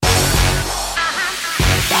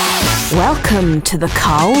Welcome to the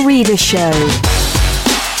Carl Reader Show.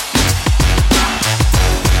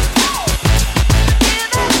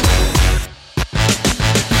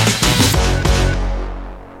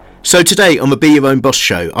 So today on the Be Your Own Boss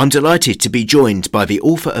show, I'm delighted to be joined by the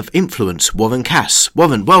author of Influence, Warren Cass.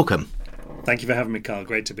 Warren, welcome. Thank you for having me, Carl.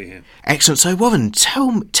 Great to be here. Excellent. So, Warren, tell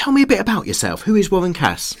me a bit about yourself. Who is Warren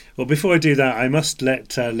Cass? Well, before I do that, I must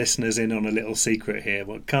let listeners in on a little secret here.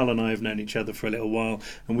 Well, Carl and I have known each other for a little while,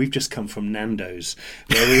 and we've just come from Nando's,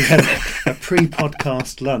 where we had a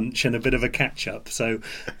pre-podcast lunch and a bit of a catch-up. So,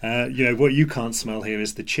 what you can't smell here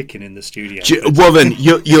is the chicken in the studio. Warren,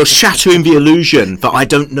 you're shattering the illusion that I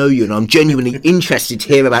don't know you, and I'm genuinely interested to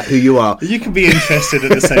hear about who you are. You can be interested at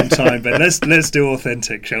the same time, but let's do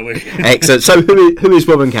authentic, shall we? Excellent. So, who is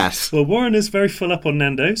Warren Cass? Well, Warren is very full up on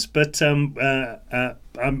Nando's, but I'm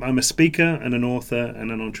a speaker and an author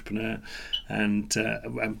and an entrepreneur, and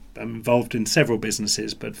I'm involved in several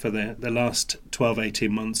businesses, but for the last 12-18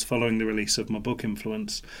 months following the release of my book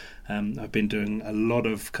Influence, I've been doing a lot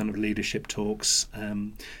of kind of leadership talks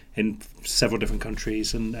in several different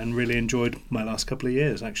countries, and really enjoyed my last couple of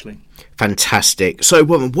years, actually. Fantastic. So,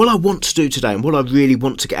 Warren, what I want to do today, and what I really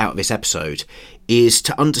want to get out of this episode, is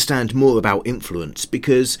to understand more about influence,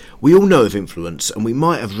 because we all know of influence, and we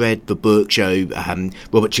might have read the book,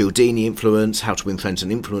 Robert Cialdini, Influence, How to Win Friends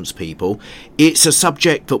and Influence People. It's a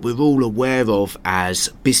subject that we're all aware of as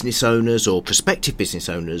business owners or prospective business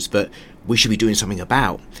owners that we should be doing something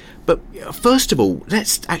about. But first of all,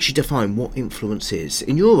 let's actually define what influence is.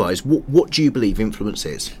 In your eyes, what do you believe influence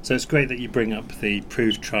is? So it's great that you bring up the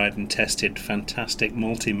proved, tried and tested, fantastic,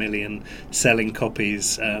 multi-million selling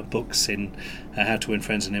copies books in How to Win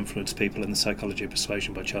Friends and Influence People and The Psychology of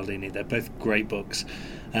Persuasion by Cialdini. They're both great books.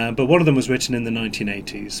 But one of them was written in the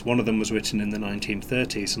 1980s, one of them was written in the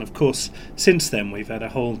 1930s, and of course, since then we've had a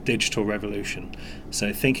whole digital revolution.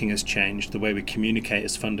 So thinking has changed, the way we communicate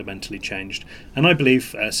has fundamentally changed, and I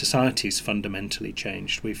believe society's fundamentally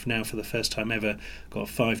changed. We've now, for the first time ever, got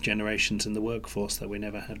 5 generations in the workforce that we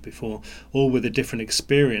never had before, all with a different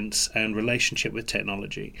experience and relationship with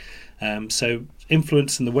technology. So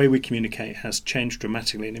influence and the way we communicate has changed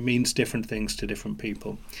dramatically, and it means different things to different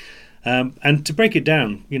people. And to break it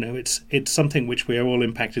down, it's something which we are all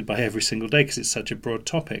impacted by every single day, because it's such a broad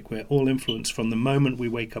topic. We're all influenced from the moment we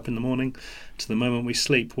wake up in the morning to the moment we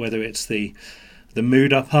sleep, whether it's the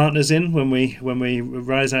mood our partner's in when we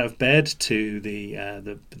rise out of bed,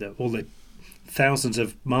 to all the thousands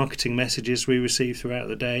of marketing messages we receive throughout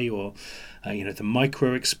the day, or the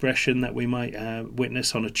micro expression that we might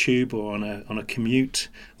witness on a tube or on a commute,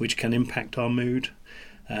 which can impact our mood.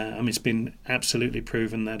 It's been absolutely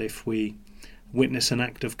proven that if we witness an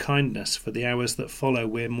act of kindness for the hours that follow,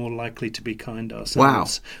 we're more likely to be kind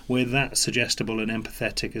ourselves. Wow. We're that suggestible and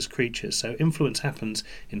empathetic as creatures. So influence happens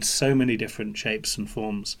in so many different shapes and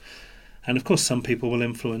forms. And of course, some people will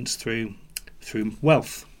influence through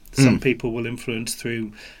wealth. Some people will influence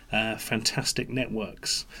through fantastic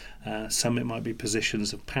networks. Some it might be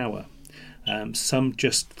positions of power. Some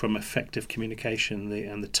just from effective communication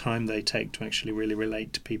and the time they take to actually really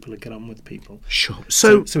relate to people and get on with people. Sure.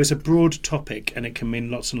 So it's a broad topic, and it can mean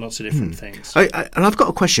lots and lots of different things. And I've got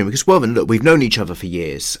a question, because, Warren, look, we've known each other for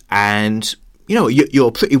years, and you're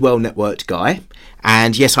a pretty well-networked guy.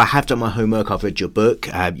 And yes, I have done my homework. I've read your book.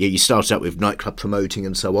 You started out with nightclub promoting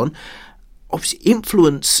and so on. Obviously,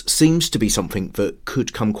 influence seems to be something that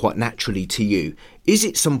could come quite naturally to you. Is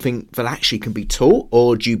it something that actually can be taught,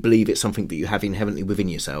 or do you believe it's something that you have inherently within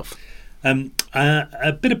yourself?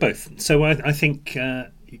 A bit of both. So I think,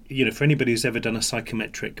 for anybody who's ever done a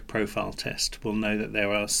psychometric profile test will know that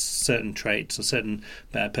there are certain traits or certain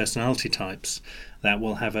personality types that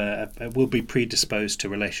will be predisposed to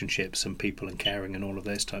relationships and people and caring and all of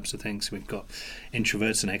those types of things. We've got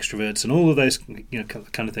introverts and extroverts and all of those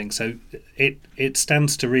kind of things. So it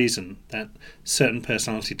stands to reason that certain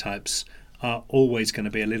personality types are always going to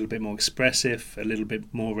be a little bit more expressive, a little bit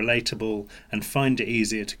more relatable, and find it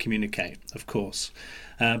easier to communicate, of course.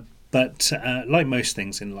 But like most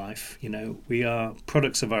things in life, we are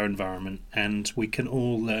products of our environment, and we can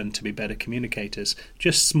all learn to be better communicators.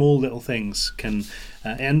 Just small little things can,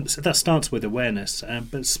 and that starts with awareness,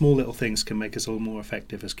 but small little things can make us all more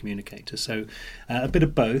effective as communicators. So a bit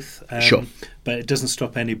of both, sure. But it doesn't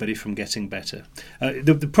stop anybody from getting better.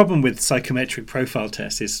 The problem with psychometric profile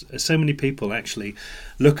tests is so many people actually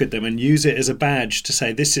look at them and use it as a badge to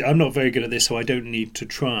say, I'm not very good at this, so I don't need to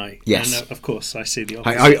try. Yes. And of course, I see the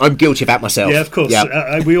opposite. I'm guilty of that myself. Yeah, of course.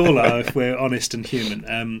 Yep. We all are if we're honest and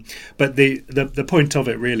human. But the point of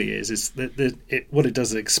it really is that what it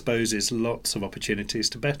does, it exposes lots of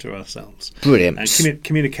opportunities to better ourselves. Brilliant. And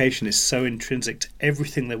communication is so intrinsic to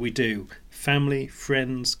everything that we do, family,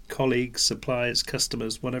 friends, colleagues, suppliers,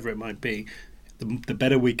 customers, whatever it might be, the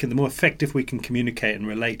better the more effective we can communicate and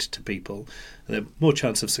relate to people, the more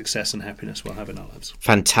chance of success and happiness we'll have in our lives.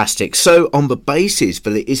 Fantastic. So on the basis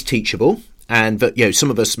that it is teachable, and that some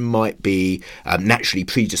of us might be naturally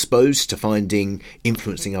predisposed to finding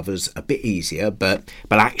influencing others a bit easier, but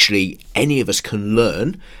actually any of us can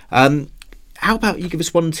learn. How about you give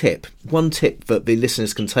us one tip that the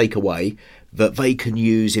listeners can take away that they can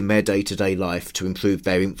use in their day-to-day life to improve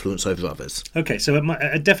their influence over others? Okay, so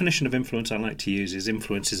a definition of influence I like to use is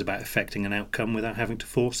influence is about affecting an outcome without having to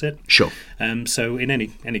force it. Sure. So in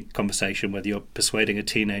any conversation, whether you're persuading a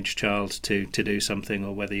teenage child to do something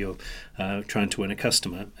or whether you're trying to win a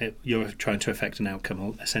customer, you're trying to affect an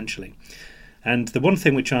outcome, essentially. And the one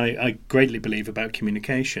thing which I greatly believe about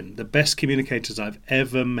communication, the best communicators I've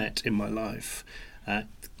ever met in my life,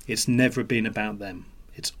 it's never been about them.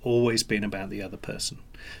 It's always been about the other person.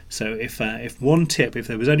 So if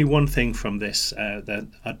there was only one thing from this that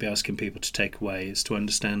I'd be asking people to take away, is to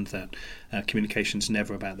understand that communication is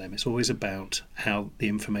never about them. It's always about how the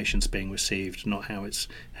information's being received, not how it's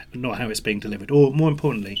being delivered, or more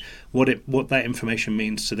importantly, what that information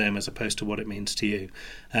means to them as opposed to what it means to you.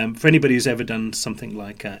 For anybody who's ever done something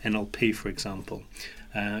like NLP, for example,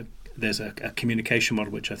 there's a communication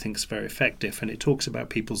model which I think is very effective, and it talks about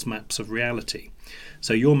people's maps of reality.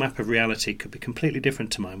 So your map of reality could be completely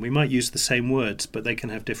different to mine. We might use the same words, but they can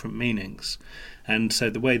have different meanings. And so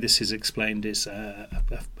the way this is explained is a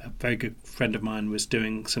very good friend of mine was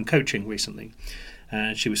doing some coaching recently.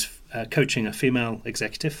 She was coaching a female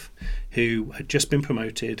executive who had just been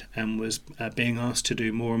promoted and was being asked to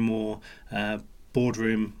do more and more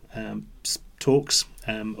boardroom talks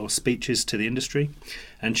or speeches to the industry,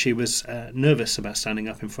 and she was nervous about standing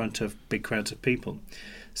up in front of big crowds of people.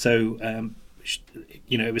 So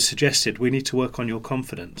it was suggested, we need to work on your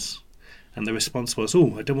confidence, and the response was,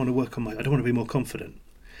 I don't want to be more confident.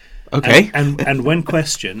 Okay. And when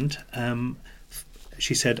questioned,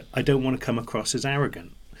 she said, I don't want to come across as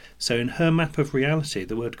arrogant. So in her map of reality,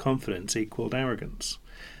 the word confidence equaled arrogance.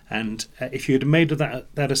 And if you had made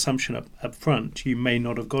that assumption up front, you may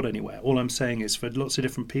not have got anywhere. All I'm saying is, for lots of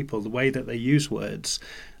different people, the way that they use words,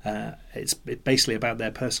 it's basically about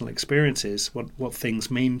their personal experiences, what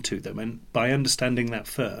things mean to them. And by understanding that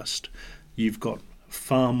first, you've got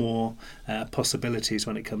far more possibilities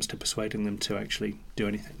when it comes to persuading them to actually do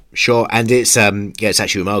anything. Sure, and it's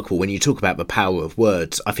actually remarkable when you talk about the power of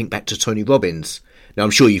words. I think back to Tony Robbins. Now,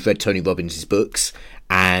 I'm sure you've read Tony Robbins' books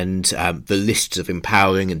and the lists of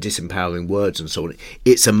empowering and disempowering words and so on.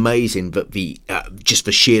 It's amazing that just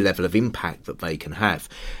the sheer level of impact that they can have.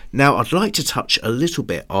 Now, I'd like to touch a little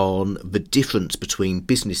bit on the difference between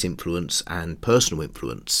business influence and personal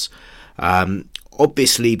influence.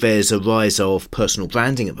 Obviously, there's a rise of personal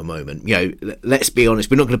branding at the moment. Let's be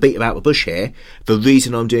honest, we're not going to beat about the bush here. The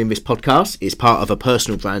reason I'm doing this podcast is part of a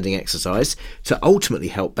personal branding exercise to ultimately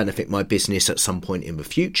help benefit my business at some point in the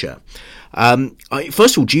future.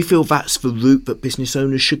 First of all, do you feel that's the route that business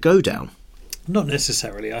owners should go down? Not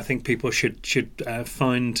necessarily. I think people should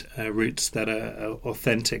find routes that are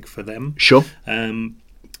authentic for them. Sure.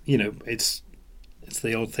 It's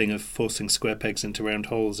the old thing of forcing square pegs into round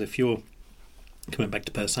holes. If you're coming back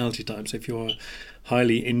to personality types, if you're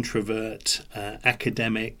highly introvert,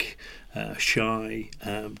 academic, shy,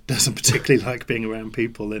 doesn't particularly like being around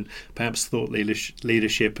people, then perhaps thought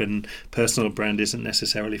leadership and personal brand isn't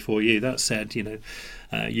necessarily for you. That said,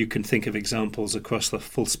 you can think of examples across the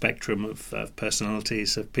full spectrum of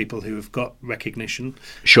personalities of people who have got recognition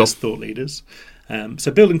as thought leaders.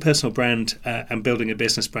 So building personal brand and building a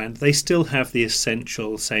business brand, they still have the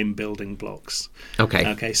essential same building blocks.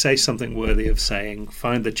 Okay. Say something worthy of saying,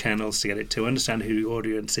 find the channels to get it to, understand who your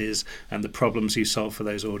audience is and the problems you solve for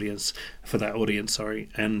that audience,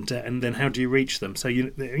 and then how do you reach them? So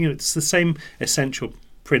it's the same essential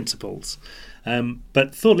principles.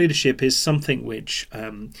 But thought leadership is something which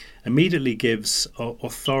immediately gives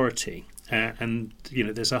authority. And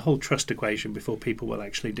there's a whole trust equation before people will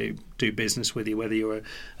actually do business with you, whether you're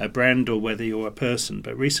a brand or whether you're a person.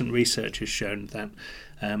 But recent research has shown that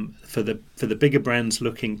for the bigger brands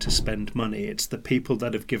looking to spend money, it's the people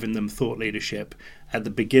that have given them thought leadership at the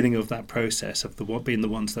beginning of that process of being the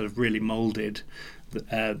ones that have really moulded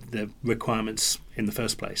the requirements in the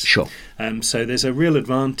first place. Sure. So there's a real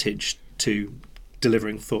advantage to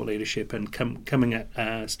delivering thought leadership and coming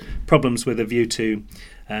at problems with a view to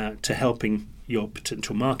helping your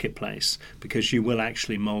potential marketplace, because you will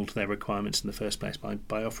actually mould their requirements in the first place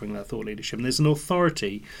by offering that thought leadership. And there's an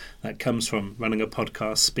authority that comes from running a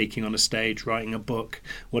podcast, speaking on a stage, writing a book,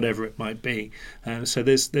 whatever it might be. So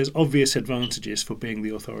there's obvious advantages for being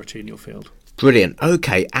the authority in your field. Brilliant.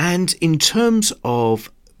 Okay, and in terms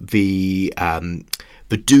of the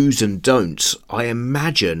do's and don'ts, I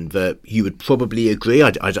imagine that you would probably agree.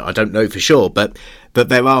 I don't know for sure, but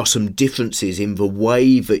there are some differences in the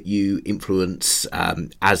way that you influence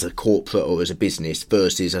as a corporate or as a business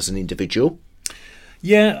versus as an individual.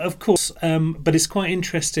 Yeah, of course. But it's quite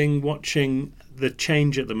interesting watching the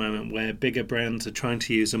change at the moment where bigger brands are trying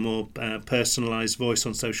to use a more personalised voice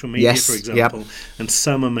on social media, for example, and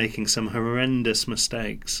some are making some horrendous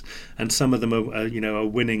mistakes, and some of them are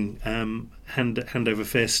winning hand over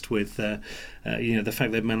fist with the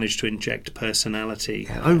fact they've managed to inject personality.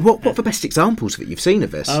 What are the best examples that you've seen of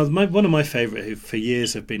this? One of my favourite, who for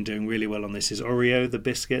years have been doing really well on this, is Oreo, the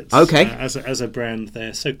biscuits. Okay. As a brand,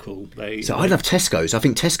 they're so cool. I love Tesco's. I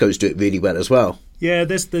think Tesco's do it really well as well. Yeah,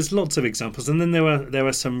 there's lots of examples, and then there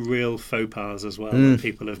are some real faux pas as well. Where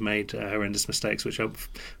people have made horrendous mistakes, which,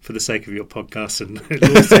 for the sake of your podcast and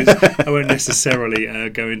lawsuits, I won't necessarily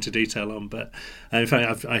go into detail on. But in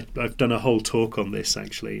fact, I've done a whole talk on this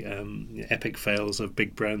actually. Epic fails of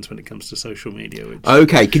big brands when it comes to social media.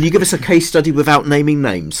 Okay, can you give us a case study without naming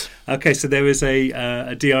names? Okay, so there is a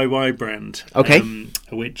DIY brand. Okay.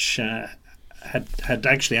 Which had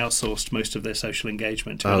actually outsourced most of their social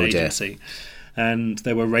engagement to an agency. Dear. And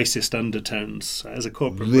there were racist undertones as a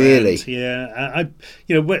corporate really? brand.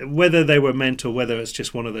 Yeah, whether they were meant or whether it's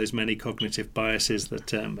just one of those many cognitive biases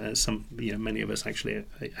that many of us actually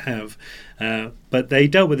have. But they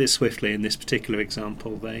dealt with it swiftly in this particular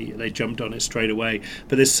example. They jumped on it straight away.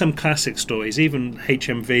 But there's some classic stories. Even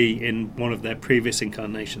HMV in one of their previous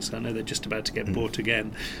incarnations, I know they're just about to get bought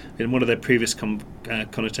again, in one of their previous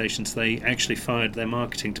connotations, they actually fired their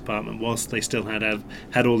marketing department whilst they still had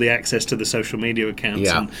all the access to the social media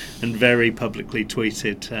accounts and very publicly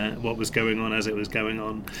tweeted what was going on as it was going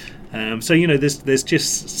on. There's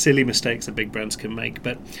just silly mistakes that big brands can make.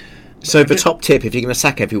 So the top tip, if you're going to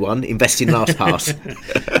sack everyone, invest in LastPass.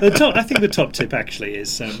 I think the top tip actually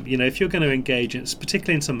is, if you're going to engage,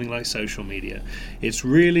 particularly in something like social media, it's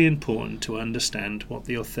really important to understand what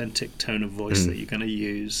the authentic tone of voice that you're going to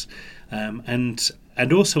use, and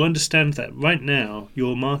also understand that right now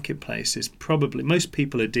your marketplace is probably, most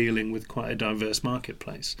people are dealing with quite a diverse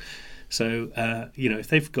marketplace. So, if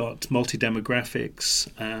they've got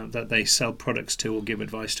multi-demographics that they sell products to or give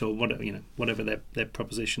advice to, or whatever their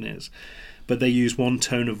proposition is, but they use one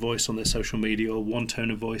tone of voice on their social media or one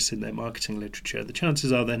tone of voice in their marketing literature, the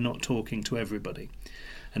chances are they're not talking to everybody.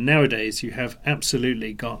 And nowadays, you have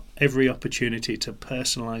absolutely got every opportunity to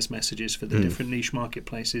personalise messages for the different niche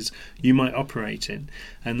marketplaces you might operate in,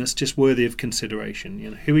 and that's just worthy of consideration.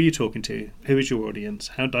 Who are you talking to? Who is your audience?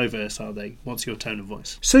 How diverse are they? What's your tone of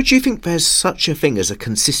voice? So do you think there's such a thing as a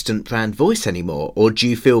consistent brand voice anymore, or do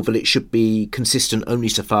you feel that it should be consistent only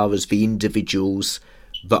so far as the individuals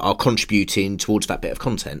that are contributing towards that bit of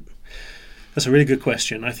content? That's a really good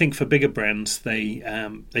question. I think for bigger brands, they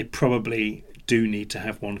probably do need to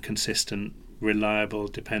have one consistent, reliable,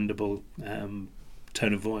 dependable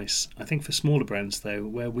tone of voice. I think for smaller brands, though,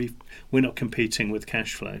 where we're not competing with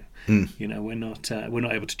cash flow, we're not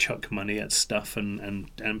able to chuck money at stuff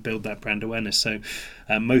and build that brand awareness. So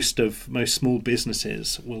most small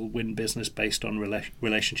businesses will win business based on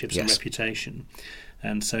relationships and reputation.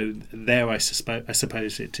 And so there, I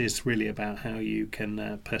suppose it is really about how you can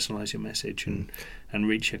personalise your message and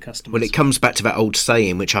reach your customers. Well, it comes back to that old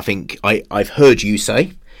saying, which I think I've heard you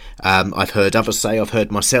say, I've heard others say, I've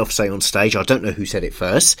heard myself say on stage. I don't know who said it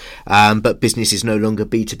first, but business is no longer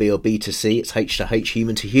B2B or B2C. It's H to H,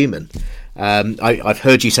 human to human. I've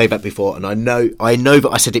heard you say that before, and I know that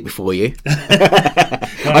I said it before you.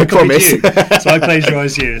 I promise. So I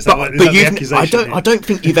plagiarised you. Is that the accusation? I don't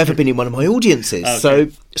think you've ever been in one of my audiences.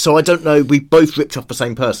 Okay. So I don't know. We both ripped off the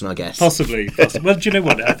same person, I guess. Possibly. Well, do you know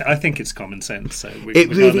what? I think it's common sense. So it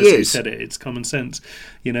really is. Who said it? It's common sense.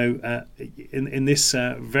 In this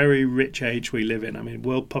very rich age we live in, I mean,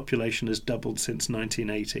 world population has doubled since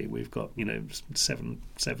 1980. We've got 7.2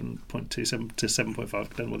 to 7.5. I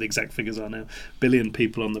don't know what the exact figures are now. Billion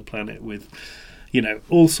people on the planet with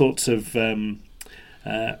all sorts of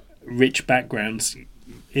rich backgrounds.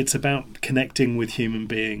 It's about connecting with human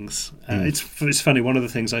beings. It's funny. One of the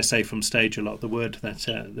things I say from stage a lot, the word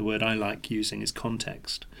I like using is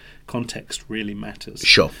context. Context really matters.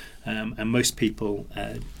 Sure. And most people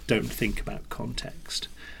don't think about context.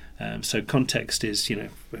 So context is,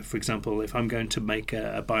 for example, if I'm going to make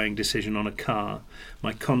a buying decision on a car,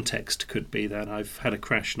 my context could be that I've had a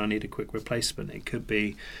crash and I need a quick replacement. It could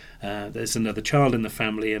be there's another child in the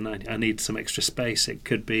family and I need some extra space. It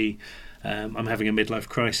could be I'm having a midlife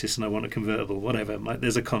crisis and I want a convertible, whatever.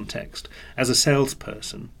 There's a context. As a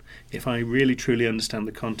salesperson, if I really truly understand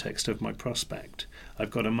the context of my prospect, I've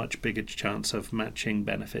got a much bigger chance of matching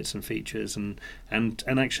benefits and features and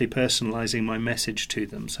actually personalising my message to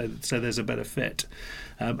them, so there's a better fit.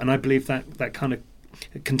 And I believe that kind of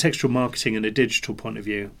contextual marketing in a digital point of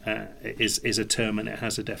view is a term, and it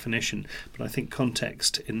has a definition. But I think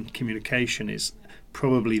context in communication is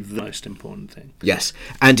probably the most important thing. Yes,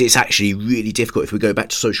 and it's actually really difficult. If we go back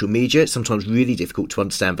to social media, it's sometimes really difficult to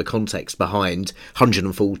understand the context behind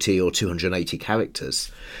 140 or 280 characters.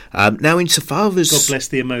 Now, insofar as... God bless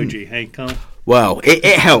the emoji, hey, Carl? Well,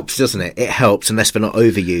 it helps, doesn't it? It helps, unless they're not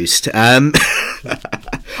overused.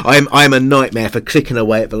 I'm a nightmare for clicking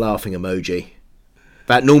away at the laughing emoji.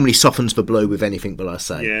 That normally softens the blow with anything that I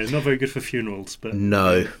say. Yeah, not very good for funerals, but...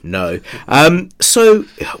 No. So,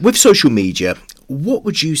 with social media, what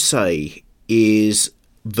would you say is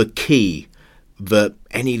the key that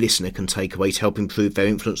any listener can take away to help improve their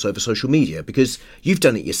influence over social media? Because you've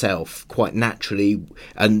done it yourself quite naturally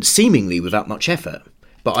and seemingly without much effort.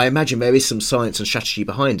 But I imagine there is some science and strategy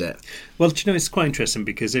behind it. Well, do you know, it's quite interesting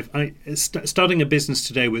because starting a business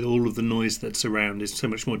today with all of the noise that's around is so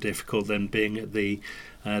much more difficult than being at the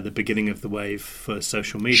beginning of the wave for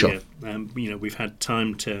social media. Sure. We've had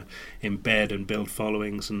time to embed and build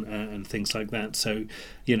followings and things like that. So,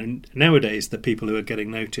 nowadays the people who are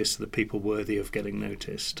getting noticed are the people worthy of getting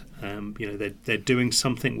noticed. They're doing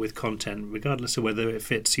something with content, regardless of whether it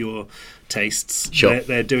fits your tastes. Sure.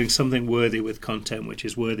 They're doing something worthy with content, which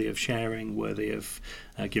is worthy of sharing, worthy of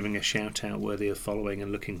giving a shout out, worthy of following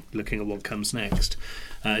and looking at what comes next.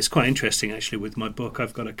 It's quite interesting actually. With my book,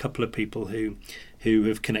 I've got a couple of people who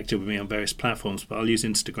have connected with me on various platforms, but I'll use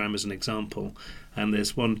Instagram as an example. And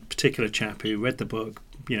there's one particular chap who read the book,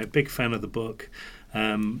 big fan of the book.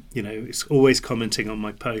 It's always commenting on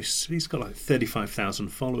my posts. He's got like 35,000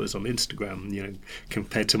 followers on Instagram,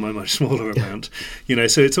 compared to my much smaller amount.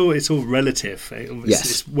 So it's all relative.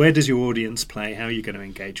 It's where does your audience play? How are you going to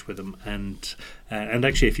engage with them? And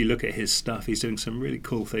actually, if you look at his stuff, he's doing some really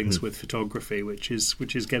cool things with photography, which is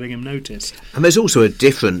getting him noticed. And there's also a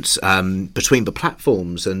difference between the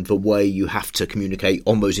platforms and the way you have to communicate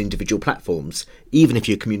on those individual platforms, even if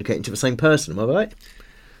you're communicating to the same person. Am I right?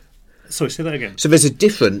 Sorry, say that again. So there's a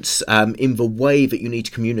difference in the way that you need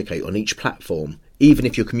to communicate on each platform, even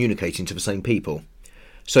if you're communicating to the same people.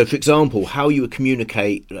 So, for example, how we might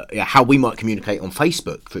communicate on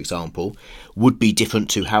Facebook, for example, would be different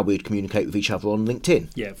to how we would communicate with each other on LinkedIn.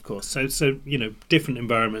 Yeah, of course. So different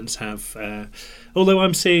environments have... although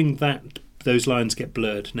I'm seeing that those lines get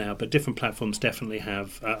blurred now, but different platforms definitely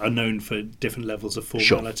are known for different levels of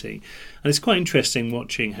formality. Sure. And it's quite interesting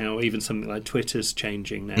watching how even something like Twitter's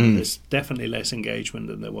changing now. There's definitely less engagement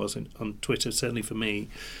than there was on Twitter, certainly for me.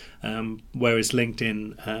 Whereas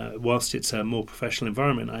LinkedIn, whilst it's a more professional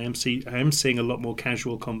environment, I am seeing a lot more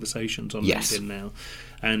casual conversations on LinkedIn now.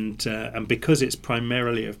 And because it's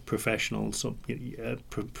primarily of professionals,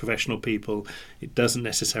 professional people, it doesn't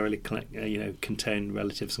necessarily contain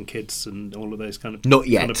relatives and kids and all of those kind of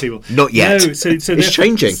people. Not yet. No, so it's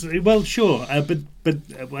changing. Well, sure, but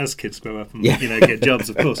as kids grow up and get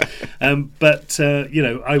jobs, of course. I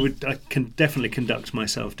can definitely conduct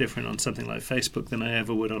myself different on something like Facebook than I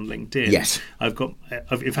ever would on LinkedIn. Yes, I've got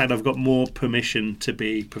more permission to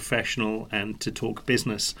be professional and to talk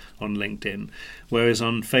business on LinkedIn, whereas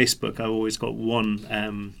on Facebook I've always got one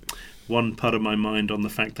part of my mind on the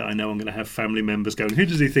fact that I know I'm going to have family members going, who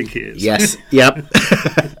does he think he is? Yes, yep.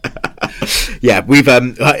 Yeah, we've.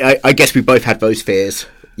 I guess we both had those fears.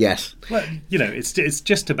 Yes. Well, it's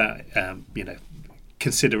just about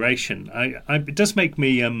consideration. It does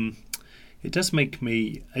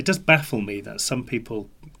baffle me that some people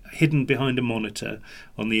hidden behind a monitor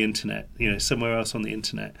on the internet, somewhere else on the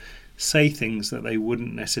internet, say things that they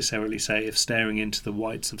wouldn't necessarily say if staring into the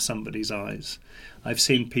whites of somebody's eyes. I've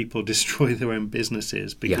seen people destroy their own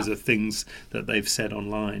businesses because of things that they've said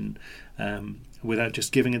online, without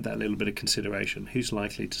just giving it that little bit of consideration. Who's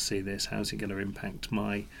likely to see this? How's it going to impact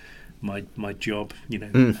my job?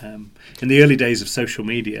 In the early days of social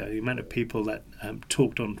media, the amount of people that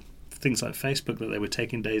talked on things like Facebook that they were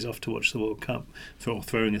taking days off to watch the World Cup or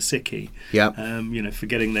throwing a sickie,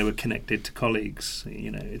 forgetting they were connected to colleagues.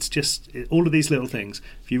 It's just all of these little things.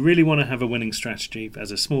 If you really want to have a winning strategy as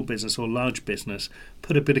a small business or large business,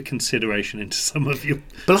 put a bit of consideration into some of your.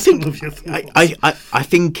 But I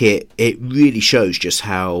think it really shows just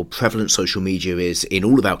how prevalent social media is in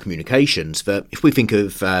all of our communications. That if we think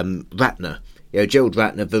of Ratner, Gerald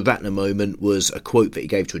Ratner, the Ratner moment was a quote that he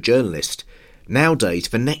gave to a journalist. Nowadays,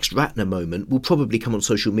 the next Ratner moment will probably come on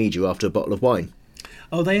social media after a bottle of wine.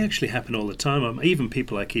 Oh, they actually happen all the time. Even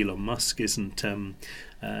people like Elon Musk isn't.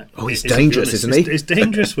 He's dangerous, isn't he? It's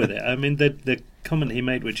dangerous with it. I mean, the comment he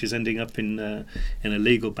made, which is ending up in a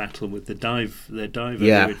legal battle with the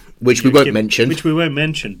diver. Which we won't mention. Which we won't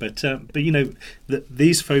mention. But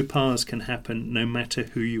these faux pas can happen no matter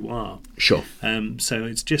who you are. Sure. So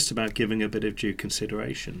it's just about giving a bit of due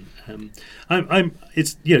consideration. In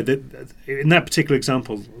that particular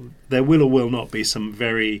example, there will or will not be some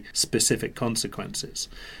very specific consequences.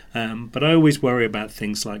 But I always worry about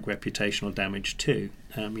things like reputational damage too.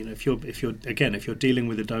 If you're dealing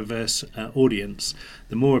with a diverse audience,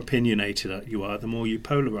 the more opinionated you are, the more you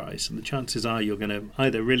polarize, and the chances are you're going to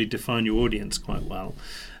either really define your audience quite well,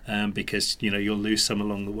 because you'll lose some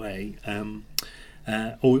along the way,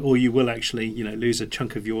 or you will actually lose a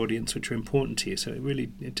chunk of your audience which are important to you. So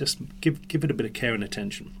it just give it a bit of care and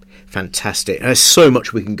attention. Fantastic. There's so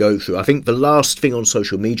much we can go through. I think the last thing on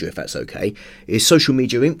social media, if that's okay, is social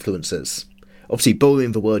media influencers. Obviously,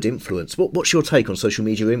 borrowing the word influence. What's your take on social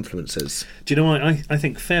media influencers? Do you know what? I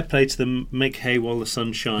think fair play to them. Make hay while the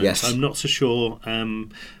sun shines. Yes. I'm not so sure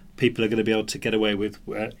people are going to be able to get away with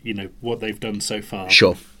what they've done so far.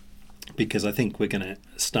 Sure. Because I think we're going to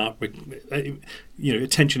start.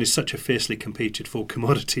 Attention is such a fiercely competed for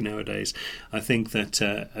commodity nowadays. I think that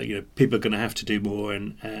people are going to have to do more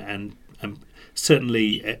and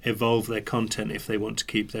certainly evolve their content if they want to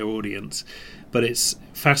keep their audience. But it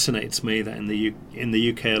fascinates me that in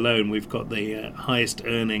the UK alone, we've got the highest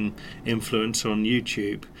earning influencer on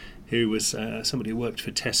YouTube, who was somebody who worked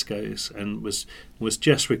for Tesco's and was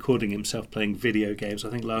just recording himself playing video games. I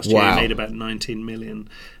think last year he made about 19 million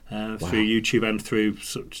through YouTube and through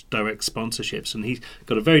sort of direct sponsorships. And he's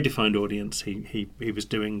got a very defined audience. He was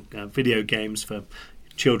doing video games for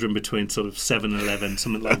children between sort of 7 and 11,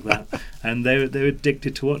 something like that, and they were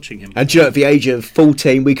addicted to watching him. And at the age of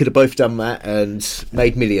 14, we could have both done that and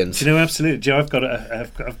made millions. Absolutely. I've got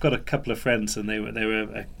a couple of friends, and they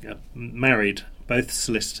were married, both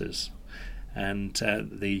solicitors, and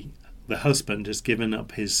the husband has given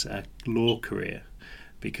up his law career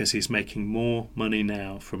because he's making more money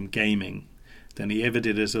now from gaming than he ever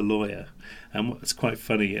did as a lawyer. And what's quite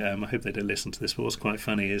funny, I hope they don't listen to this, but what's quite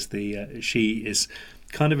funny is she is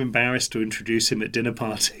kind of embarrassed to introduce him at dinner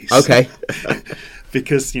parties. Okay.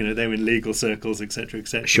 Because, they're in legal circles, etc.,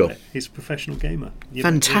 etc. Sure. He's a professional gamer.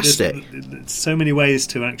 Fantastic. There's so many ways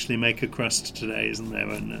to actually make a crust today, isn't there?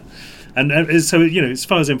 And so, as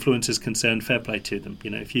far as influence is concerned, fair play to them.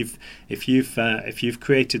 If you've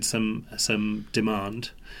created some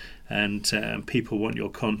demand, and people want your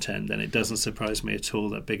content, then it doesn't surprise me at all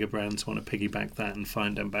that bigger brands want to piggyback that and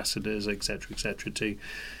find ambassadors, etc.,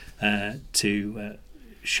 to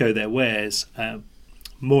show their wares.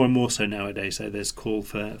 More and more so nowadays, though, there's call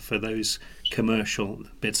for those commercial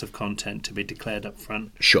bits of content to be declared up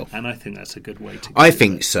front. Sure. And I think that's a good way to go. I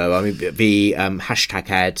think so. I mean, the hashtag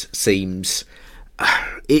ad seems...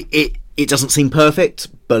 It doesn't seem perfect,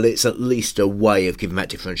 but it's at least a way of giving that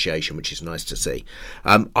differentiation, which is nice to see.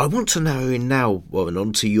 I want to narrow in now, Warren,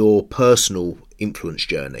 onto your personal influence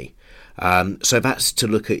journey. So that's to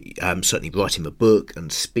look at certainly writing the book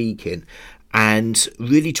and speaking, and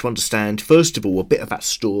really to understand, first of all, a bit of that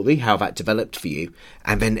story, how that developed for you,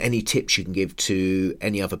 and then any tips you can give to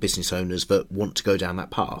any other business owners that want to go down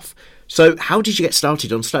that path. So how did you get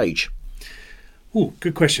started on stage? Oh,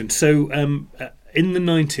 good question. So in the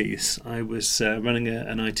 90s, I was running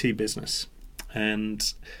an IT business,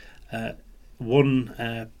 and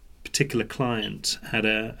one particular client had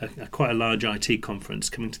a quite a large IT conference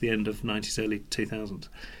coming to the end of 90s, early 2000s.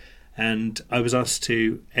 And I was asked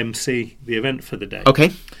to MC the event for the day.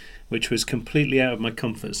 Okay. Which was completely out of my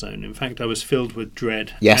comfort zone. In fact, I was filled with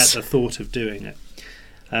dread at the thought of doing it.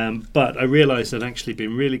 But I realised I'd actually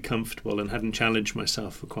been really comfortable and hadn't challenged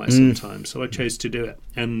myself for quite some time. So I chose to do it.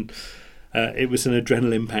 And it was an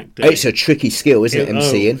adrenaline packed day. It's a tricky skill, isn't it,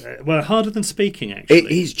 MCing? Well, harder than speaking, actually.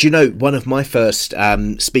 It is. Do you know, one of my first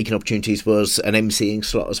speaking opportunities was an MCing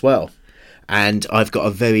slot as well. And I've got a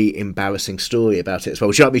very embarrassing story about it as well.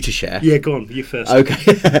 Would you like me to share? Yeah, go on. You first.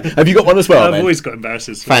 Okay. Have you got one as well? I've always got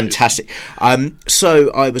embarrassing stories. Fantastic.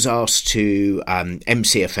 So I was asked to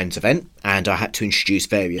MC a friend's event, and I had to introduce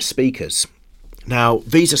various speakers. Now,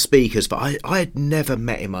 these are speakers that I had never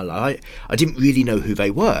met in my life. I didn't really know who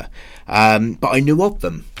they were, but I knew of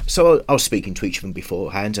them. So I was speaking to each of them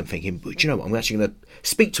beforehand and thinking, do you know what, I'm actually going to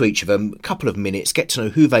speak to each of them a couple of minutes, get to know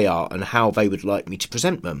who they are and how they would like me to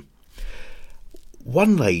present them.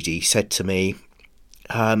 One lady said to me,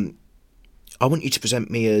 I want you to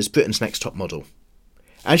present me as Britain's next top model.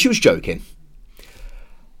 And she was joking.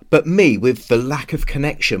 But me, with the lack of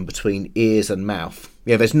connection between ears and mouth,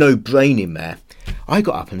 there's no brain in there. I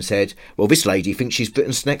got up and said, well, this lady thinks she's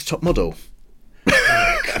Britain's next top model.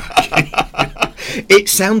 It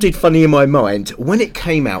sounded funny in my mind. When it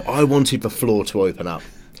came out, I wanted the floor to open up.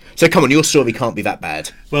 So come on, your story can't be that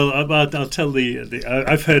bad. Well, I'll tell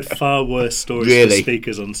I've heard far worse stories Really? from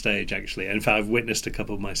speakers on stage, actually. In fact, I've witnessed a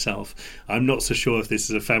couple myself. I'm not so sure if this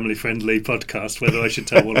is a family-friendly podcast, whether I should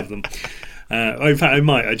tell one of them. In fact, I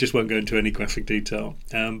might. I just won't go into any graphic detail.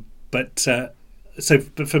 But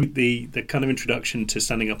for me, the kind of introduction to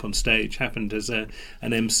standing up on stage happened as an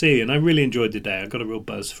MC, and I really enjoyed the day. I got a real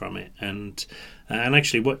buzz from it, and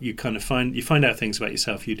actually, what you kind of find out things about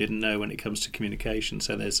yourself you didn't know when it comes to communication.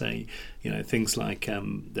 So there's things like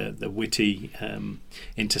the witty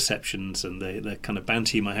interceptions and the kind of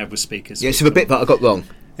banter you might have with speakers. Yeah, so the bit that I got wrong.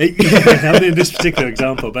 In this particular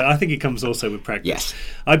example, but I think it comes also with practice. Yes.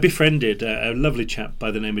 I befriended a lovely chap by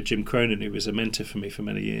the name of Jim Cronin, who was a mentor for me for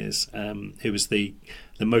many years, who was the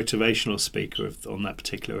motivational speaker on that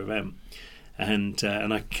particular event. And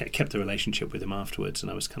I kept the relationship with him afterwards, and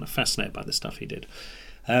I was kind of fascinated by the stuff he did.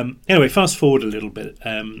 Anyway, fast forward a little bit.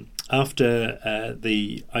 After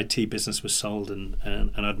the IT business was sold and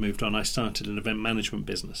I'd moved on, I started an event management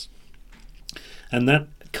business. And that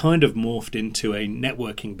kind of morphed into a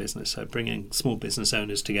networking business, so bringing small business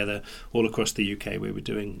owners together all across the UK. We were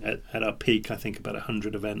doing, at our peak, I think about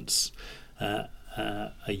 100 events a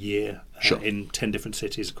year. Sure. In 10 different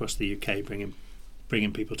cities across the UK,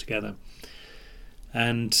 bringing people together.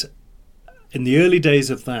 And in the early days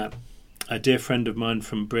of that, a dear friend of mine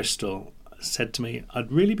from Bristol said to me, I'd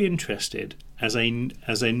really be interested as a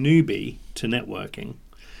newbie to networking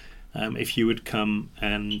if you would come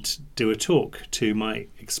and do a talk to my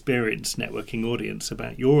experienced networking audience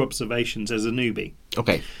about your observations as a newbie.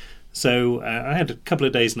 Okay. So I had a couple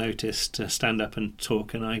of days' notice to stand up and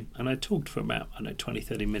talk, and I talked for about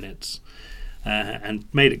 20-30 minutes and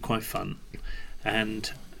made it quite fun, and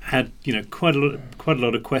had quite a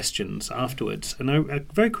lot of questions afterwards. And I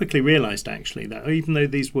very quickly realised actually that even though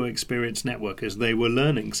these were experienced networkers, they were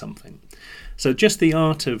learning something. So just the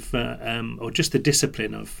art of, or just the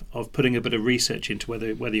discipline of putting a bit of research into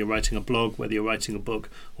whether you're writing a blog, whether you're writing a book,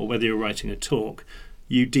 or whether you're writing a talk,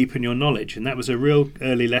 you deepen your knowledge. And that was a real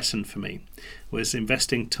early lesson for me, was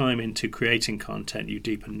investing time into creating content, you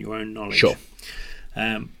deepen your own knowledge. Sure.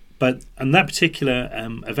 But on that particular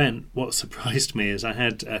event, what surprised me is I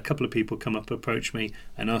had a couple of people come up, approach me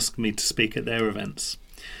and ask me to speak at their events.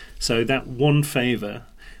 So that one favour,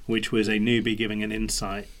 which was a newbie giving an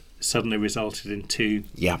insight, suddenly resulted in two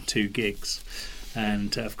gigs.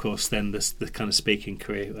 And of course then the kind of speaking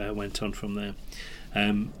career went on from there.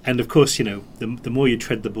 And of course, the more you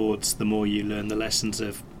tread the boards, the more you learn the lessons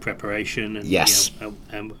of preparation and, yes.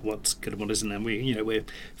 And what's good and what isn't. And we're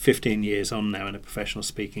 15 years on now in a professional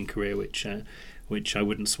speaking career, which I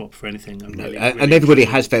wouldn't swap for anything. Really and everybody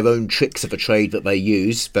has their own tricks of a trade that they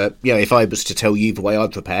use, but if I was to tell you the way I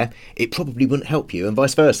prepare, it probably wouldn't help you, and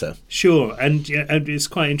vice versa. Sure, and it's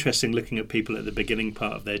quite interesting looking at people at the beginning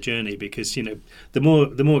part of their journey, because the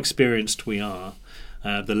more experienced we are,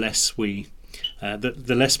 the less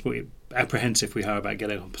apprehensive we are about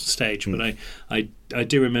getting on stage. But I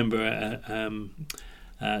do remember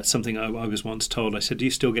something I was once told. I said, do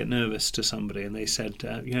you still get nervous to somebody? And they said,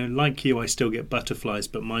 like you, I still get butterflies,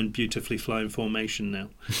 but mine beautifully fly in formation now.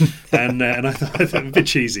 and I thought it was a bit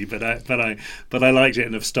cheesy, but I liked it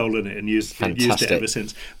and have stolen it and used it ever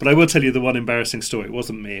since. But I will tell you the one embarrassing story. It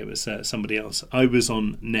wasn't me, it was somebody else. I was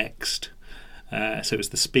on Next, so it was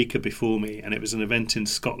the speaker before me, and it was an event in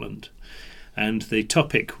Scotland. And the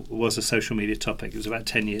topic was a social media topic. It was about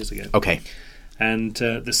 10 years ago. Okay. And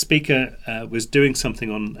the speaker was doing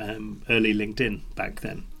something on early LinkedIn back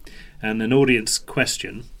then. And an audience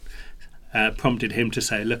question prompted him to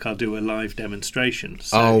say, look, I'll do a live demonstration.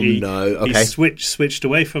 So Okay. He switched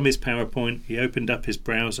away from his PowerPoint. He opened up his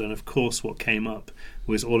browser. And, of course, what came up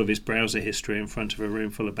was all of his browser history in front of a room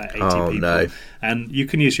full of about 80 people. No. And you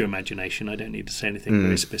can use your imagination. I don't need to say anything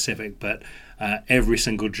very specific, but every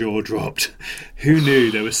single jaw dropped. Who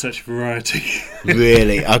knew there was such variety?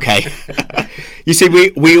 Really? Okay. You see,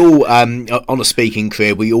 we all, on a speaking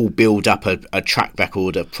career, we all build up a track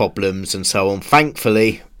record of problems and so on.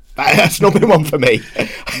 Thankfully, that's not been one for me.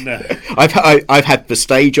 No. I've had the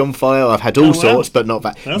stage on fire. I've had all sorts, but not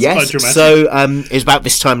that. That's yes. quite dramatic. So it was about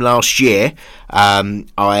this time last year.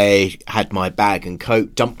 I had my bag and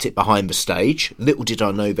coat, dumped it behind the stage. Little did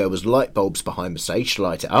I know there was light bulbs behind the stage to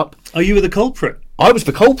light it up. Oh, you were the culprit? I was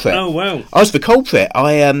the culprit. Oh, wow. I was the culprit.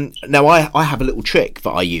 I have a little trick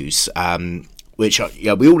that I use, which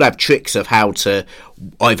we all have tricks of how to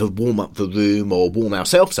either warm up the room or warm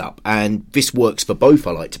ourselves up, and this works for both,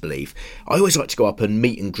 I like to believe. I always like to go up and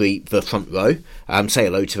meet and greet the front row, say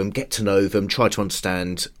hello to them, get to know them, try to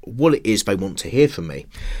understand what it is they want to hear from me.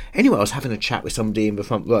 Anyway, I was having a chat with somebody in the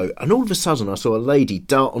front row, and all of a sudden I saw a lady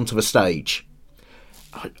dart onto the stage.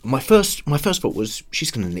 My first thought was, she's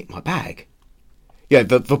going to nick my bag. Yeah,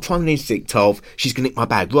 the primary instinct of she's going to nick my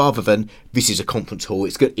bag, rather than this is a conference hall,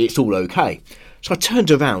 it's all okay. So I turned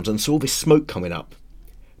around and saw this smoke coming up.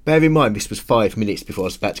 Bear in mind, this was 5 minutes before I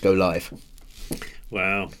was about to go live.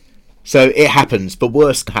 Wow. So it happens. The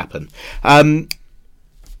worst can happen. Come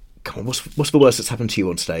on, what's the worst that's happened to you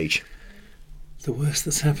on stage? The worst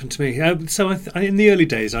that's happened to me. So in the early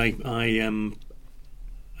days, I've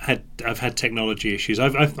had technology issues.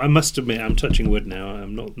 I must admit, I'm touching wood now.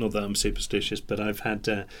 I'm not that I'm superstitious, but I've had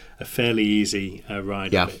a fairly easy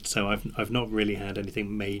ride of it. So I've not really had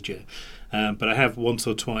anything major, but I have once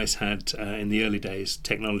or twice had in the early days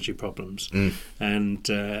technology problems,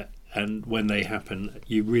 and when they happen,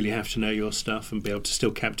 you really have to know your stuff and be able to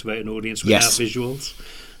still captivate an audience without visuals.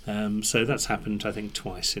 So that's happened, I think,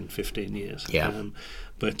 twice in 15 years.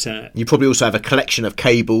 But you probably also have a collection of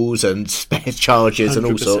cables and spare chargers and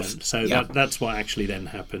all sorts. So that's what actually then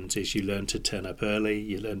happens, is you learn to turn up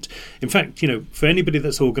early. In fact, for anybody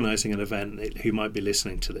that's organising an event who might be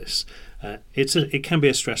listening to this, it can be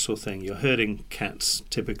a stressful thing. You're herding cats.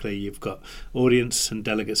 Typically, you've got audience and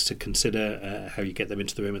delegates to consider, how you get them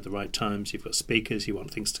into the room at the right times. You've got speakers. You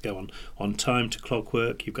want things to go on time to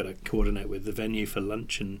clockwork. You've got to coordinate with the venue for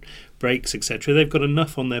lunch and breaks, etc. They've got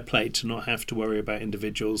enough on their plate to not have to worry about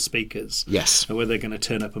individual speakers. Yes. And where they're going to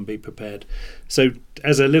turn up and be prepared. So,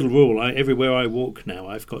 as a little rule, everywhere I walk now,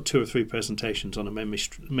 I've got 2 or 3 presentations on a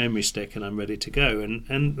memory stick, and I'm ready to go.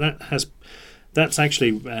 And that's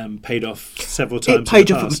actually paid off several times. It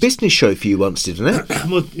paid off at the business show for you once, didn't it?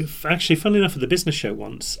 Well, actually, funnily enough, at the business show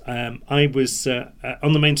once, I was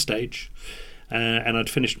on the main stage, and I'd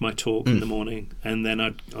finished my talk in the morning, and then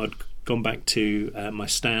I'd gone back to my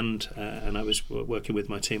stand, and I was working with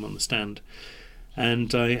my team on the stand,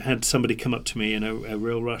 and I had somebody come up to me in a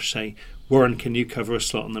real rush, say, "Warren, can you cover a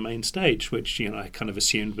slot on the main stage?" Which I kind of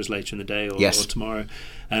assumed was later in the day or tomorrow.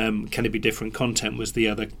 Can it be different content? Was the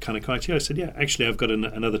other kind of criteria. I said, "Yeah, actually, I've got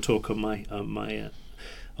another talk on my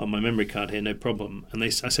memory card here, no problem." And I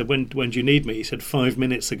said, when do you need me? He said, 5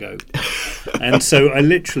 minutes ago. And so I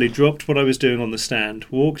literally dropped what I was doing on the stand,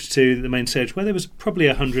 walked to the main stage where there was probably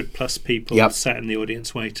 100+ people sat in the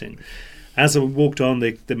audience waiting. As I walked on,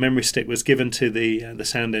 the memory stick was given to the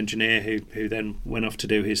sound engineer, who then went off to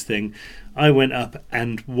do his thing. I went up,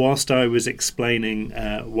 and whilst I was explaining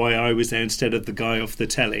why I was there instead of the guy off the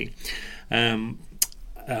telly,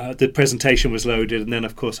 the presentation was loaded, and then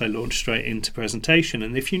of course I launched straight into presentation.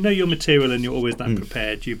 And if you know your material and you're always that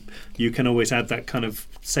prepared, you can always add that kind of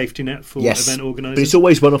safety net for event organisers. But it's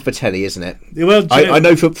always one off the telly, isn't it? Well, I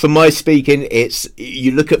know from my speaking, it's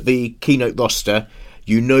you look at the keynote roster,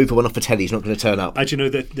 you know the one off the telly is not going to turn up. I do know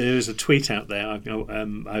that there is a tweet out there.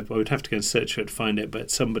 I would have to go and search for it to find it, but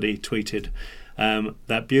somebody tweeted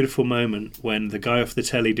that beautiful moment when the guy off the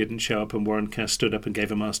telly didn't show up and Warren Cass stood up and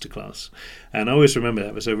gave a masterclass. And I always remember that.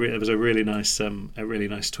 It was a really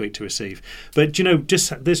nice tweet to receive. But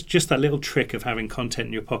there's just that little trick of having content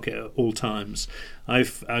in your pocket at all times.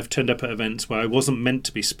 I've turned up at events where I wasn't meant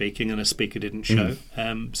to be speaking and a speaker didn't show,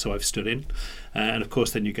 so I've stood in. And of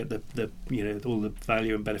course, then you get the all the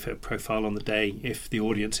value and benefit of profile on the day if the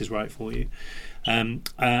audience is right for you.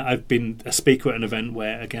 I've been a speaker at an event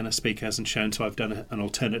where, again, a speaker hasn't shown, so I've done an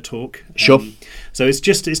alternate talk. Sure. So it's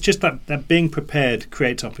just that being prepared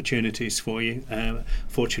creates opportunities for you.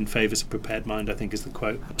 Fortune favours a prepared mind, I think, is the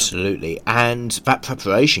quote. Absolutely. And that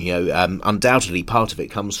preparation, undoubtedly part of it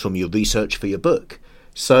comes from your research for your book.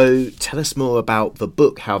 So tell us more about the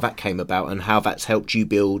book, how that came about and how that's helped you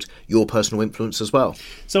build your personal influence as well.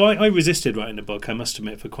 So I resisted writing a book, I must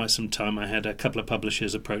admit, for quite some time. I had a couple of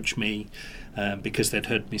publishers approach me because they'd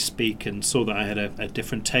heard me speak and saw that I had a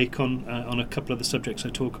different take on a couple of the subjects I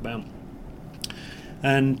talk about.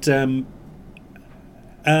 And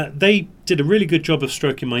they did a really good job of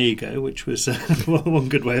stroking my ego, which was one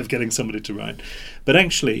good way of getting somebody to write. But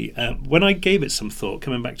actually, when I gave it some thought,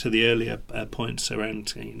 coming back to the earlier points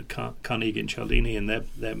around Carnegie and Cialdini and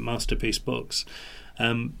their masterpiece books,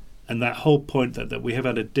 and that whole point that we have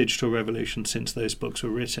had a digital revolution since those books were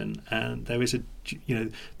written, and there is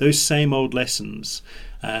those same old lessons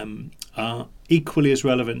are equally as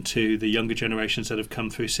relevant to the younger generations that have come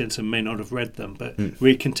through since and may not have read them, but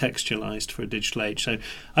recontextualized for a digital age. So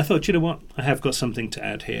I thought, you know what, I have got something to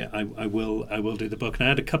add here. I will do the book. And I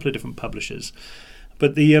had a couple of different publishers,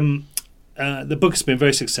 but the the book has been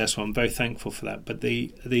very successful. I'm very thankful for that. But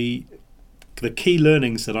the key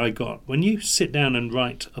learnings that I got when you sit down and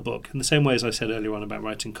write a book, in the same way as I said earlier on about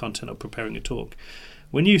writing content or preparing a talk,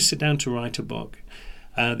 when you sit down to write a book,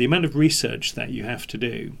 the amount of research that you have to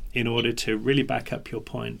do in order to really back up your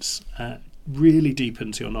points really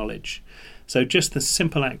deepens your knowledge. So just the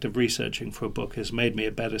simple act of researching for a book has made me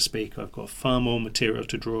a better speaker. I've got far more material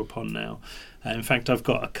to draw upon now. In fact, I've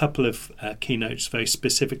got a couple of keynotes very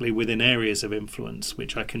specifically within areas of influence,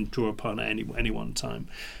 which I can draw upon at any one time.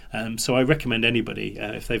 So I recommend anybody,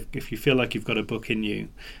 if you feel like you've got a book in you,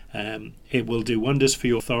 it will do wonders for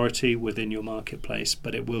your authority within your marketplace,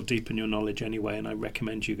 but it will deepen your knowledge anyway, and I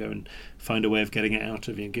recommend you go and find a way of getting it out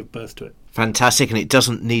of you and give birth to it. Fantastic, and it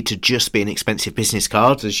doesn't need to just be an expensive business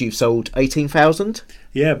card, as you've sold 18,000?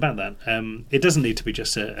 Yeah, about that. It doesn't need to be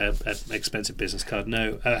just an expensive business card,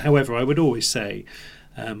 no. However, I would always say,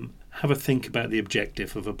 have a think about the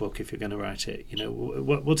objective of a book if you're going to write it. You know,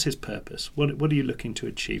 what's its purpose? What are you looking to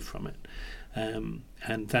achieve from it? And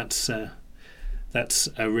that's a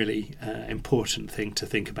really important thing to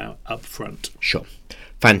think about up front. Sure.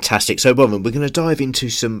 Fantastic. So, Warren, we're going to dive into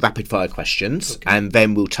some rapid-fire questions, and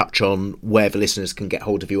then we'll touch on where the listeners can get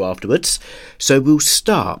hold of you afterwards. So we'll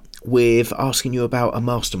start with asking you about a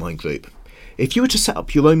mastermind group. If you were to set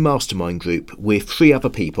up your own mastermind group with 3 other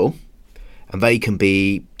people, and they can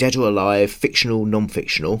be dead or alive, fictional,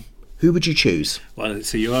 non-fictional, who would you choose? Well,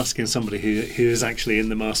 so you're asking somebody who is actually in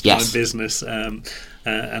the mastermind business.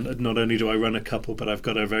 And not only do I run a couple, but I've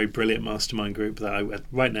got a very brilliant mastermind group that I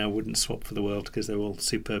right now wouldn't swap for the world, because they're all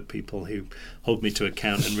superb people who hold me to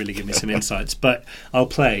account and really give me some insights. But I'll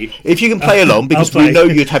play. If you can play along, because we know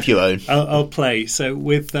you'd have your own. I'll play. So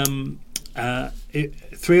with 3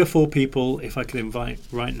 or 4 people, if I could invite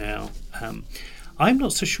right now. I'm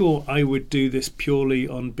not so sure I would do this purely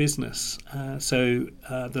on business.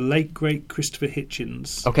 The late, great Christopher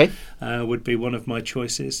Hitchens would be one of my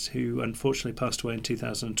choices, who unfortunately passed away in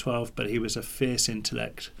 2012, but he was a fierce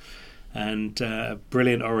intellect and a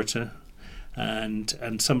brilliant orator,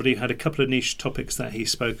 and somebody who had a couple of niche topics that he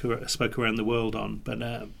spoke around the world on, but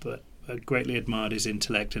I greatly admired his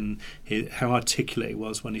intellect and how articulate he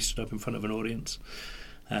was when he stood up in front of an audience.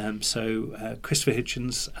 Christopher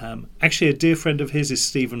Hitchens. Actually, a dear friend of his is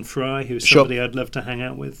Stephen Fry, who's somebody I'd love to hang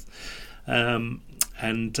out with, and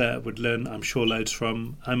would learn, I'm sure, loads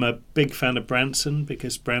from. I'm a big fan of Branson,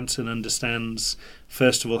 because Branson understands,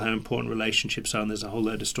 first of all, how important relationships are, and there's a whole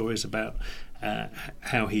load of stories about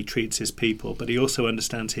how he treats his people, but he also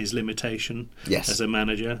understands his limitation as a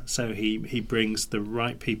manager, so he brings the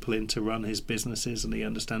right people in to run his businesses, and he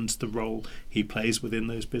understands the role he plays within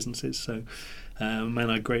those businesses. So man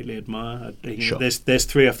I greatly admire. There's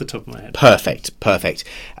 3 off the top of my head. Perfect.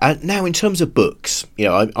 Now, in terms of books, you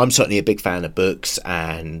know, I'm certainly a big fan of books,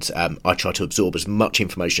 and I try to absorb as much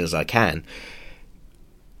information as I can.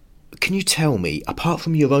 Can you tell me, apart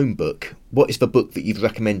from your own book, what is the book that you've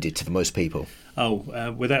recommended to the most people?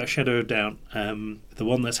 Without a shadow of doubt, the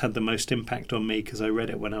one that's had the most impact on me, because I read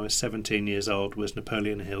it when I was 17 years old, was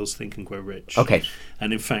Napoleon Hill's Think and Grow Rich. Okay.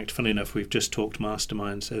 And in fact, funny enough, we've just talked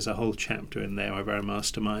masterminds. There's a whole chapter in there of our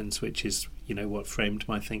masterminds, which is, you know, what framed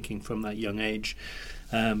my thinking from that young age.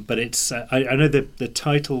 But it's I know that the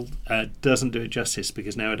title doesn't do it justice,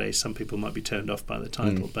 because nowadays some people might be turned off by the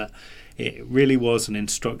title, but it really was an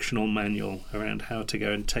instructional manual around how to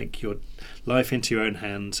go and take your life into your own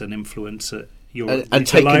hands and influence and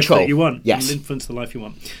take life control that you want. Yes, and influence the life you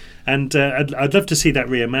want. And I'd love to see that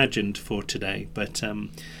reimagined for today. But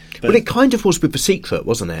it kind of was with The Secret,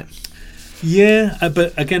 wasn't it? Yeah,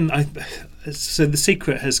 but again, so The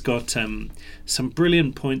Secret has got some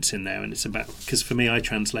brilliant points in there, and it's about, because for me, I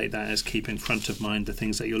translate that as keeping front of mind the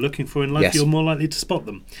things that you're looking for in life. Yes. You're more likely to spot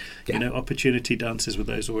them. Yeah. You know, opportunity dances with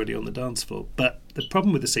those already on the dance floor. But the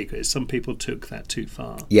problem with The Secret is some people took that too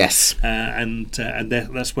far. Yes. And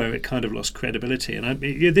that's where it kind of lost credibility. And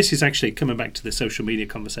this is actually coming back to the social media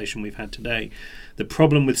conversation we've had today. The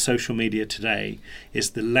problem with social media today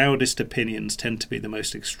is the loudest opinions tend to be the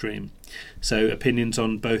most extreme. So opinions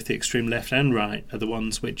on both the extreme left and right are the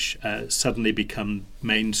ones which suddenly become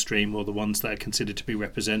mainstream, or the ones that are considered to be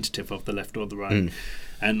representative of the left or the right.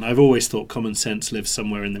 And I've always thought common sense lives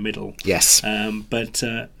somewhere in the middle. Yes.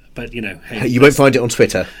 But you know, hey, you won't find it on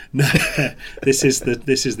Twitter. No, this is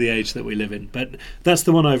the age that we live in. But that's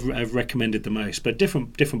the one I've recommended the most. But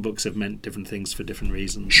different books have meant different things for different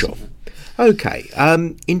reasons. Sure. Okay.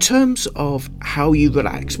 In terms of how you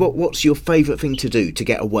relax, what's your favourite thing to do to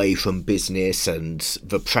get away from business and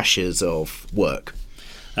the pressures of work?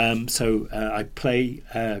 I play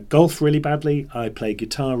golf really badly, I play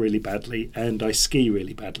guitar really badly, and I ski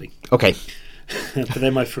really badly. Okay. But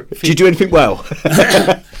they're my Do you do anything well?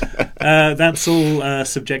 That's all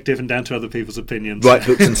subjective and down to other people's opinions. Write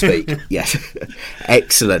books and speak. Yes.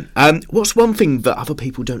 Excellent. What's one thing that other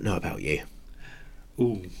people don't know about you?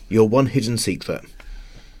 Ooh. Your one hidden secret.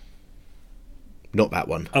 Not that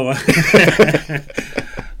one. Oh,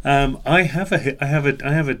 I have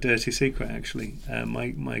a dirty secret actually.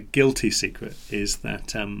 My guilty secret is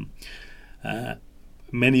that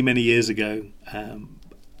many years ago,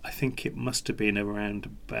 I think it must have been around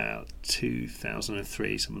about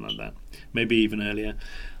 2003, something like that, maybe even earlier.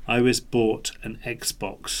 I was bought an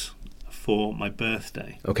Xbox for my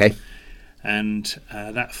birthday. Okay. And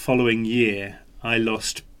that following year, I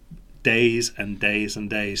lost days and days and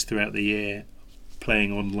days throughout the year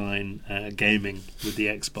playing online gaming with the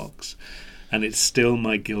Xbox. And it's still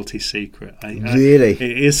my guilty secret. Really? It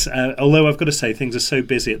is. Although I've got to say, things are so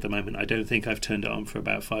busy at the moment, I don't think I've turned it on for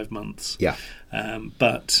about 5 months. Yeah.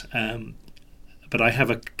 But I have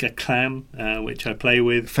a clan which I play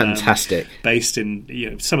with. Fantastic. Based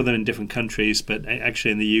in some of them in different countries, but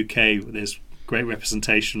actually in the UK there's great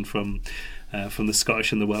representation from the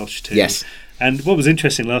Scottish and the Welsh too. Yes. And what was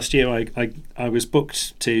interesting last year, I was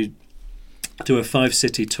booked to do a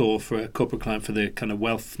 5-city tour for a corporate client for the kind of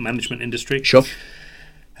wealth management industry. Sure.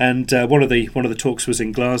 And one of the talks was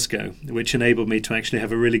in Glasgow, which enabled me to actually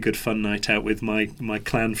have a really good fun night out with my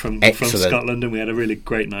clan from Scotland, and we had a really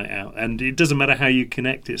great night out. And it doesn't matter how you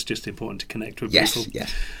connect; it's just important to connect with people.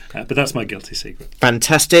 Yes. But that's my guilty secret.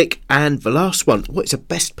 Fantastic. And the last one: what is the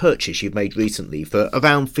best purchase you've made recently for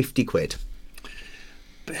around £50?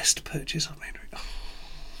 Best purchase I've made.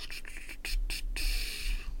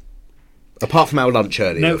 Apart from our lunch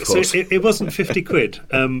earlier, of course. So it wasn't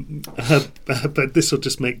 £50, but this will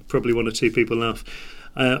just make probably one or two people laugh.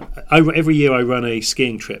 Every year I run a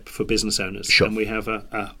skiing trip for business owners, sure. And we have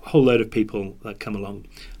a whole load of people that come along,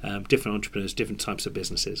 different entrepreneurs, different types of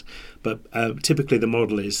businesses. But typically the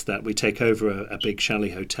model is that we take over a big chalet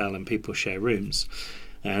hotel and people share rooms.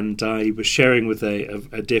 And I was sharing with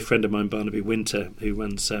a dear friend of mine, Barnaby Winter, who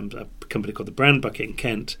runs a company called the Brand Bucket in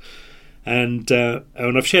Kent. And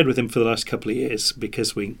I've shared with him for the last couple of years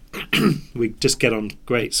because we just get on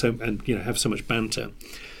great, and have so much banter.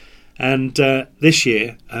 And this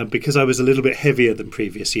year, because I was a little bit heavier than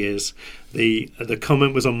previous years, the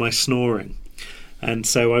comment was on my snoring, and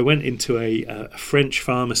so I went into a French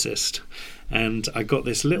pharmacist. And I got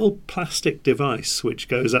this little plastic device which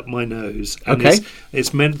goes up my nose. And okay.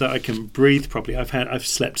 It's meant that I can breathe properly. I've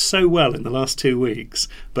slept so well in the last 2 weeks,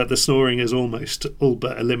 but the snoring is almost all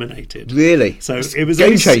but eliminated. Really? So it was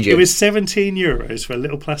game-changing. It was €17 for a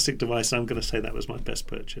little plastic device. And I'm going to say that was my best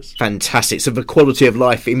purchase. Fantastic. So the quality of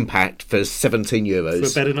life impact for €17 for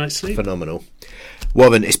a better night's sleep. Phenomenal.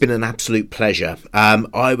 Warren, it's been an absolute pleasure.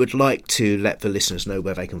 I would like to let the listeners know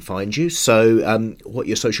where they can find you. So, what are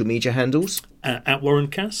your social media handles? At Warren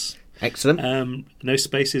Cass. Excellent. No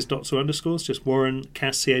spaces, dots or underscores, just Warren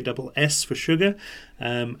Cass, CASS for sugar.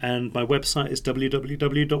 And my website is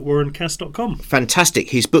www.warrencass.com.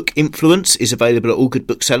 Fantastic. His book Influence is available at all good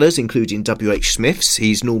booksellers, including W.H. Smith's.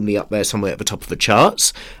 He's normally up there somewhere at the top of the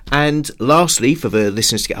charts. And lastly, for the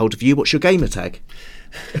listeners to get hold of you, what's your gamer tag?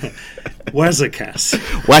 Wazzacass.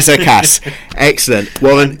 Wazzacass. Excellent.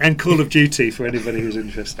 Warren. And Call of Duty for anybody who's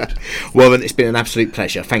interested. Warren, it's been an absolute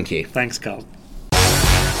pleasure. Thank you. Thanks, Carl.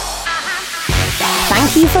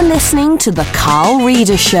 Thank you for listening to The Carl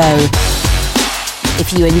Reader Show.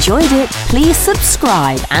 If you enjoyed it, please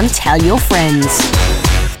subscribe and tell your friends.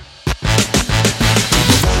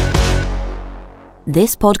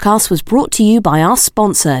 This podcast was brought to you by our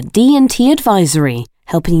sponsor, D&T Advisory,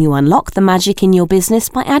 helping you unlock the magic in your business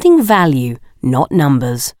by adding value, not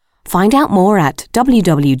numbers. Find out more at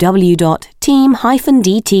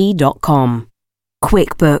www.team-dt.com.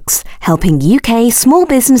 QuickBooks, helping UK small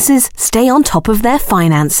businesses stay on top of their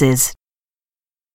finances.